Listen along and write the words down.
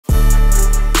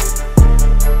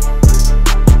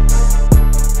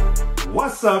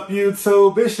What's up,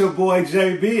 YouTube? It's your boy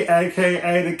JB,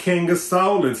 aka the King of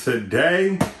Soul, and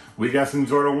today we got some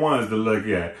Jordan 1s to look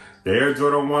at. The Air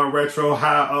Jordan 1 Retro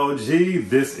High OG.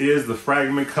 This is the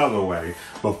Fragment colorway.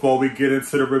 Before we get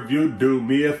into the review, do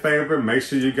me a favor, make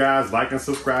sure you guys like and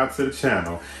subscribe to the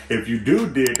channel. If you do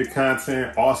dig the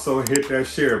content, also hit that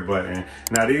share button.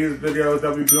 Now, these videos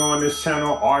that we do on this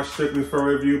channel are strictly for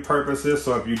review purposes,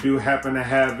 so if you do happen to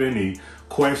have any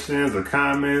questions or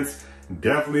comments,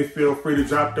 definitely feel free to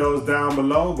drop those down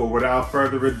below. But without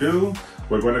further ado,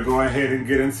 we're going to go ahead and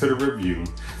get into the review.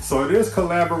 So it is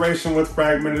collaboration with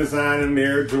Fragment Design and the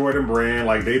Air Jordan brand.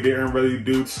 Like, they didn't really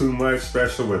do too much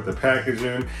special with the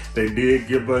packaging. They did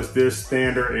give us this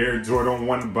standard Air Jordan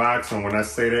 1 box, and when I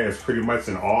say that, it's pretty much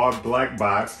an all black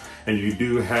box, and you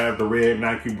do have the red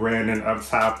Nike branding up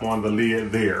top on the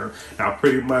lid there. Now,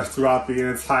 pretty much throughout the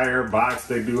entire box,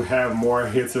 they do have more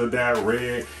hits of that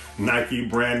red Nike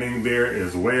branding there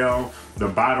as well. The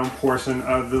bottom portion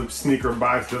of the sneaker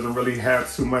box doesn't really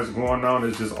have too much going on.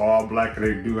 It's just all black.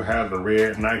 They do have the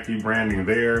red Nike branding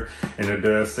there, and it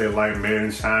does say like made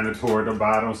in China toward the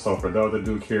bottom. So for those that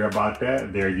do care about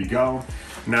that, there you go.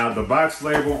 Now, the box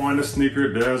label on the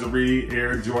sneaker does read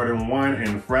Air Jordan 1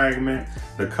 in Fragment.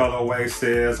 The colorway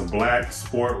says black,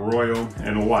 sport, royal,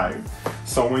 and white.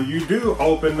 So when you do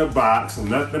open the box,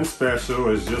 nothing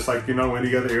special. It's just like, you know,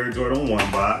 any other Air Jordan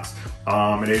 1 box.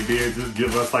 And they did just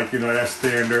give us, like, you know, that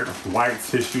standard white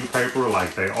tissue paper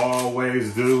like they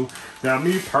always do. Now,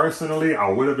 me personally, I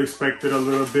would have expected a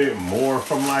little bit more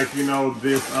from, like, you know,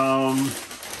 this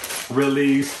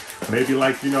release. Maybe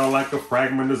like, you know, like a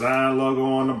Fragment Design logo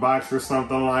on the box or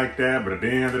something like that. But at the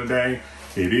end of the day,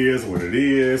 it is what it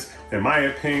is. In my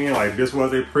opinion, like, this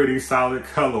was a pretty solid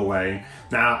colorway.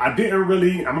 Now, I'm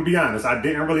gonna be honest, I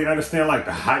didn't really understand like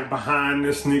the hype behind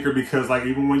this sneaker, because like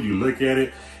even when you look at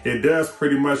it, it does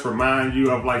pretty much remind you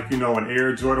of like, you know, an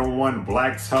Air Jordan 1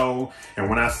 black toe. And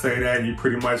when I say that, you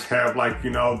pretty much have like,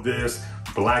 you know, this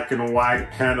black and white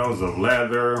panels of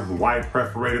leather, white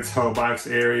perforated toe box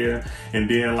area, and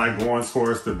then like going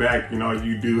towards the back, you know,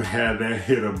 you do have that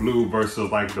hit of blue versus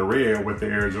like the red with the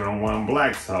Air Jordan 1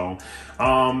 black toe.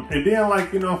 And then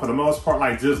like, you know, for the most part,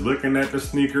 like just looking at the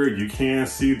sneaker, you can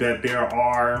see that there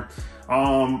are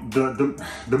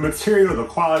the material, the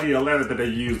quality of leather that they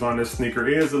used on this sneaker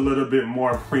is a little bit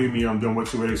more premium than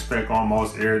what you would expect on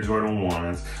most Air Jordan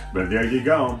 1s. But there you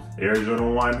go, Air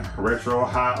Jordan 1 Retro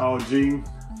High OG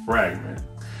Fragment.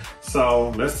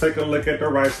 So let's take a look at the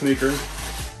right sneaker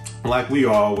like we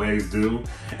always do.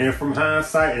 And from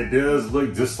hindsight, it does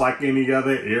look just like any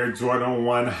other Air Jordan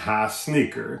 1 high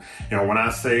sneaker. And when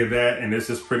I say that, and this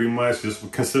is pretty much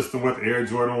just consistent with Air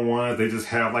Jordan 1s, they just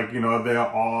have like, you know, their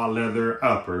all leather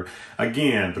upper.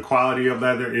 Again, the quality of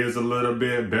leather is a little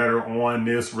bit better on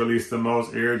this release than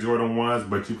most Air Jordan 1s,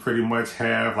 but you pretty much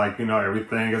have like, you know,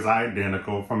 everything is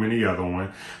identical from any other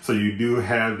one. So you do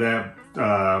have that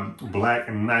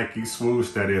black Nike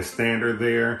swoosh that is standard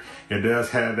there. It does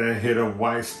have that hit of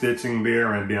white stitching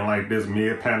there, and then like this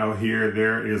mid panel here,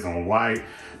 there is in white.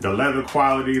 The leather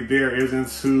quality there isn't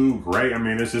too great. I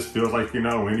mean, it just feels like, you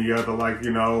know, any other like,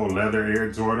 you know, leather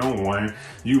Air Jordan 1.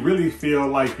 You really feel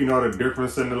like, you know, the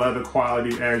difference in the leather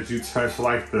quality as you touch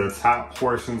like the top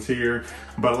portions here.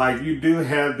 But like you do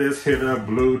have this hit of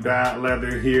blue dot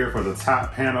leather here for the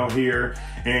top panel here,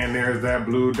 and there's that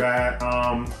blue dot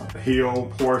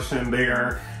heel portion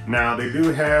there. Now, they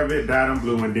do have it dyed in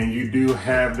blue, and then you do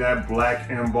have that black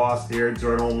embossed Air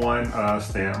Jordan 1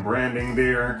 stamp branding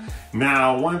there.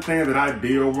 Now, one thing that I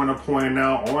did want to point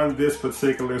out on this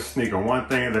particular sneaker, one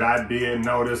thing that I did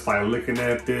notice, like looking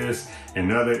at this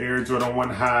and other Air Jordan 1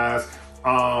 highs,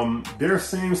 there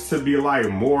seems to be like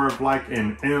more of like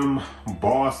an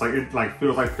emboss, like it like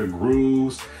feels like the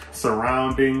grooves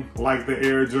surrounding like the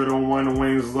Air Jordan 1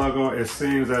 Wings logo. It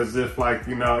seems as if like,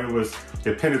 you know,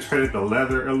 it penetrated the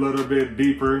leather a little bit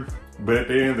deeper. But at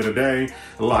the end of the day,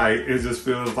 like, it just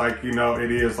feels like, you know,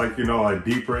 it is like, you know, a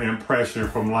deeper impression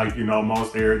from like, you know,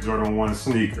 most Air Jordan 1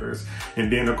 sneakers.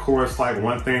 And then of course, like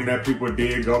one thing that people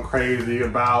did go crazy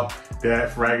about,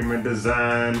 that Fragment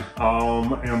Design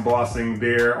embossing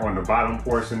there on the bottom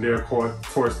portion there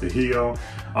towards the heel.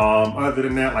 Other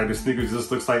than that, like the sneaker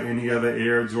just looks like any other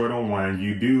Air Jordan 1.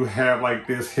 You do have like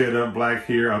this hit of black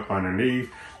here up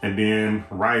underneath. And then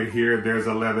right here, there's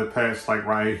a leather patch like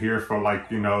right here for like,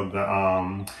 you know,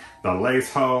 the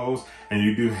lace holes. And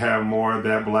you do have more of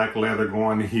that black leather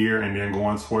going here and then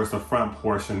going towards the front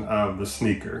portion of the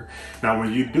sneaker. Now,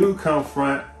 when you do come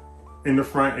front in the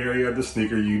front area of the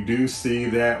sneaker, you do see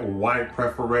that white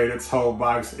perforated toe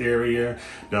box area.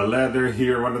 The leather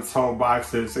here on the toe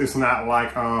box, it's not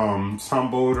like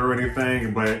tumbled or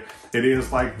anything, but it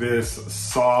is like this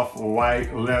soft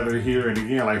white leather here. And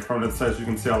again, like from the touch, you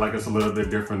can tell like it's a little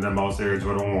bit different than most Air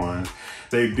Jordan 1s.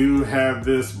 They do have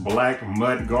this black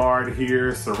mud guard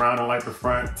here surrounding like the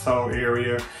front toe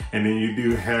area. And then you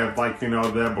do have like, you know,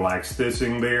 that black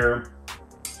stitching there.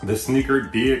 The sneaker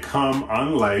did come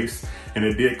unlaced, and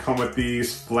it did come with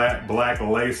these flat black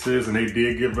laces, and they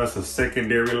did give us a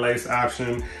secondary lace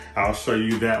option. I'll show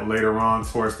you that later on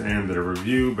towards the end of the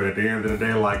review, but at the end of the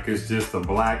day, like, it's just the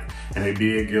black, and they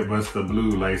did give us the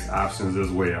blue lace options as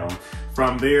well.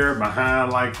 From there,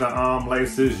 behind like the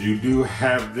laces, you do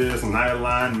have this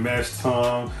nylon mesh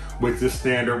tongue, which is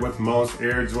standard with most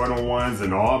Air Jordan 1s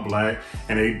in all black.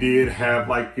 And they did have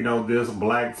like, you know, this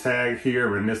black tag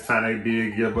here, and this time they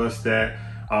did give us that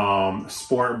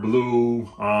sport blue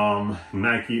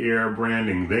Nike Air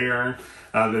branding there.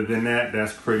 Other than that,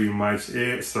 that's pretty much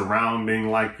it. Surrounding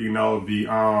like, you know, the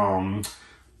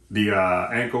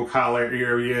ankle collar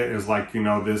area is like, you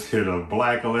know, this hit of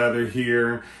black leather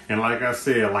here. And like I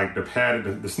said, like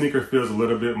the sneaker feels a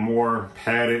little bit more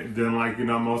padded than like, you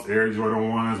know, most Air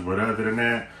Jordan 1s. But other than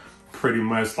that, pretty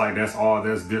much like that's all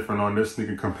that's different on this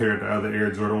sneaker compared to other Air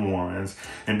Jordan 1s.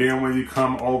 And then when you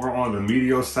come over on the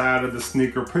medial side of the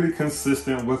sneaker, pretty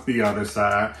consistent with the other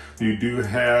side. You do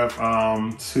have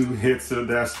 2 hits of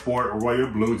that sport royal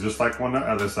blue, just like on the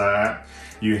other side.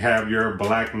 You have your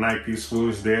black Nike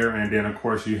swoosh there, and then of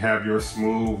course you have your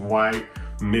smooth white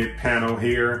mid panel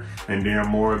here, and then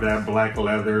more of that black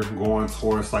leather going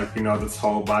towards like, you know, the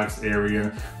toe box area.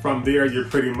 From there, you're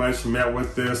pretty much met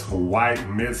with this white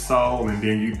midsole, and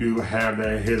then you do have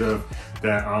that hit of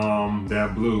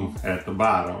that blue at the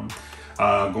bottom.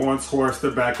 Going towards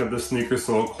the back of the sneaker,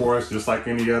 so of course, just like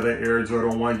any other Air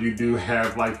Jordan 1, you do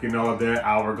have like, you know, that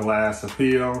hourglass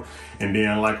appeal. And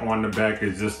then like on the back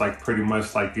is just like pretty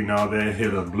much like, you know, that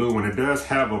hit of blue. And it does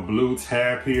have a blue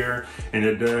tab here, and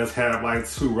it does have like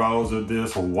 2 rows of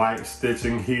this white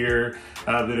stitching here.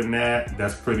 Other than that,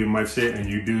 that's pretty much it. And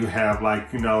you do have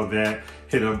like, you know, that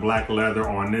hit of black leather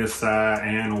on this side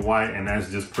and white, and that's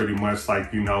just pretty much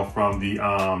like, you know, from the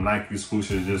Nike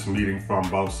swooshes just meeting from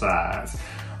both sides.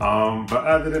 But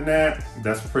other than that,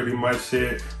 that's pretty much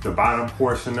it. The bottom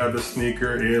portion of the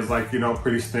sneaker is like, you know,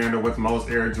 pretty standard with most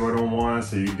Air Jordan 1s.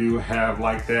 So you do have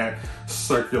like that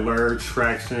circular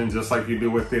traction, just like you do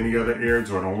with any other Air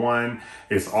Jordan 1.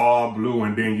 It's all blue,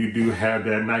 and then you do have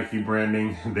that Nike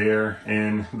branding there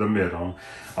in the middle.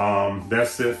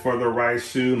 That's it for the right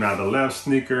shoe. Now the left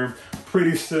sneaker,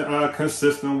 pretty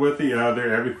consistent with the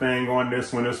other. Everything on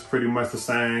this one is pretty much the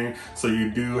same. So you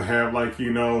do have like,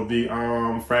 you know, the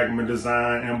Fragment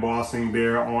design embossing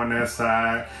there on that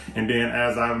side. And then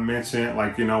as I mentioned,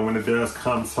 like, you know, when it does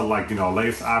come to like, you know,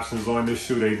 lace options on this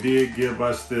shoe, they did give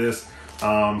us this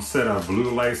set of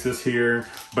blue laces here,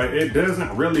 but it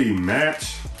doesn't really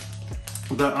match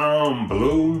the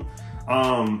blue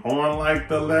on like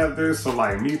the leather. So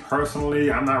like me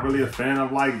personally, I'm not really a fan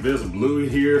of like this blue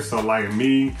here. So like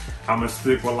me, I'm gonna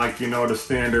stick with like, you know, the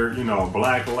standard, you know,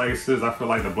 black laces. I feel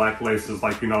like the black laces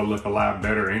like, you know, look a lot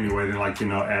better anyway than like, you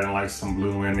know, adding like some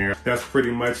blue in there. That's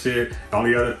pretty much it. The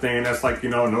only other thing that's like, you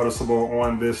know, noticeable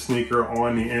on this sneaker,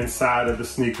 on the inside of the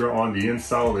sneaker, on the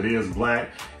insole, it is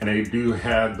black, and they do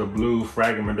have the blue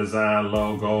Fragment design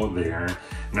logo there.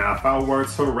 Now, if I were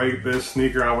to rate this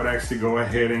sneaker, I would actually go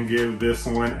ahead and give this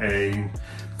one a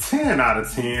 10 out of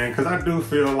 10, because I do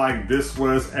feel like this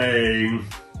was I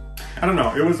don't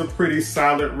know, it was a pretty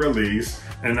solid release.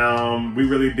 And we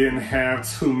really didn't have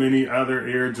too many other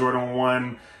Air Jordan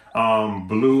 1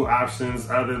 blue options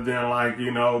other than like,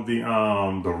 you know,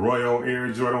 the Royal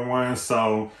Air Jordan 1.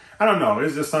 So I don't know,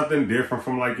 it's just something different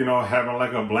from like, you know, having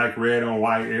like a black, red, and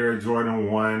white Air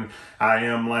Jordan 1. I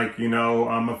am like, you know,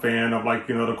 I'm a fan of like,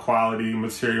 you know, the quality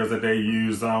materials that they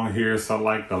use on here. So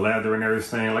like the leather and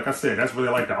everything, like I said, that's really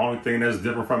like the only thing that's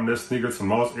different from this sneaker to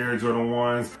most Air Jordan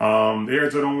 1s. The Air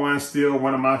Jordan 1 is still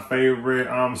one of my favorite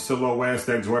silhouettes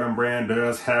that Jordan Brand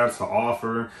does have to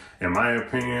offer. In my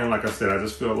opinion, like I said, I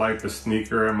just feel like the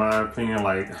sneaker, in my opinion,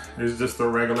 like it's just a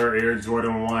regular Air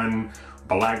Jordan 1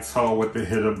 black toe with the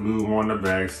hit of blue on the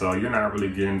back. So you're not really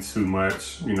getting too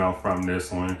much, you know, from this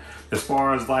one. As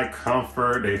far as like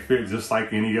comfort, they fit just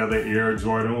like any other Air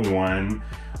Jordan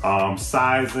 1.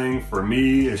 Sizing for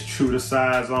me is true to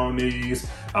size on these.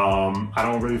 I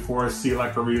don't really foresee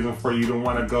like a reason for you to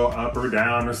want to go up or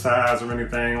down the size or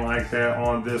anything like that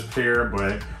on this pair,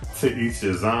 but to each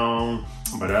his own.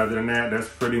 But other than that, that's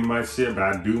pretty much it. But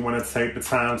I do want to take the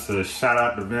time to shout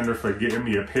out the vendor for getting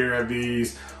me a pair of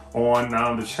these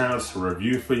on the channel to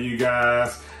review for you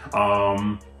guys.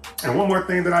 And one more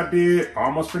thing that I did, I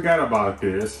almost forgot about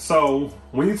this. So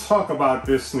when you talk about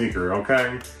this sneaker,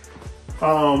 okay,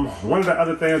 one of the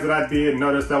other things that I did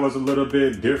notice that was a little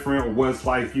bit different was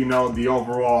like, you know, the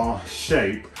overall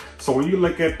shape. So when you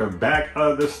look at the back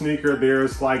of the sneaker,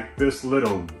 there's like this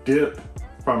little dip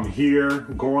from here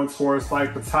going towards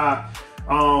like the top.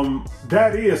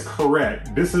 That is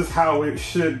correct. This is how it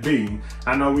should be.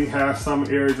 I know we have some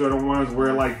Air Jordan 1s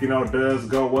where, like, you know, it does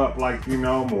go up, like, you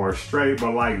know, more straight,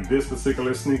 but like this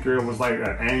particular sneaker, it was like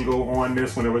an angle on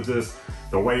this one. It was just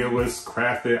the way it was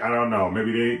crafted. I don't know,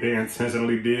 maybe they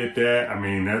intentionally did that. I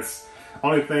mean, that's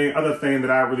other thing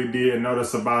that I really did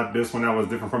notice about this one that was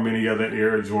different from any other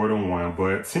Air Jordan 1,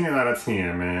 but 10 out of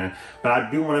 10, man. But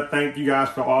I do want to thank you guys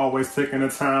for always taking the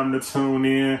time to tune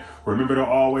in. Remember to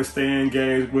always stay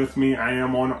engaged with me. I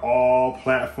am on all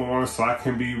platforms, so I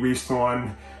can be reached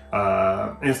on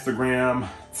Instagram,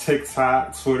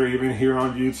 TikTok, Twitter, even here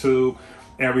on YouTube.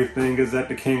 Everything is at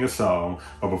the King of Soul.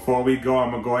 But before we go, I'm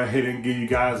gonna go ahead and give you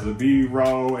guys the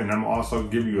B-roll, and I'm also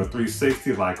give you a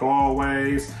 360 like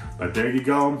always. But there you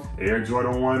go, Air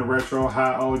Jordan 1 Retro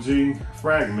High OG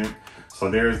Fragment. So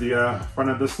there's the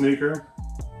front of the sneaker.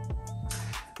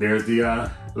 There's the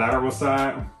lateral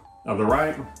side of the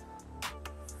right,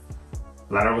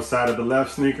 lateral side of the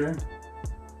left sneaker.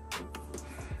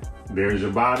 There's your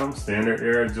bottom, standard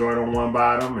Air Jordan 1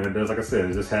 bottom, and it does, like I said,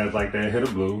 it just has like that hit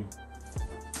of blue.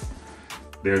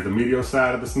 There's the medial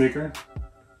side of the sneaker.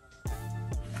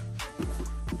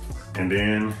 And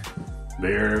then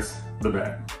there's the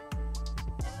back.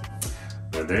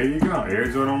 But there you go,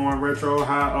 Air Jordan 1 Retro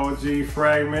High OG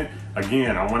Fragment.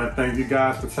 Again, I want to thank you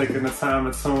guys for taking the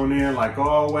time to tune in like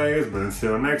always. But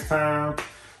until next time,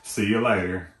 see you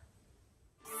later.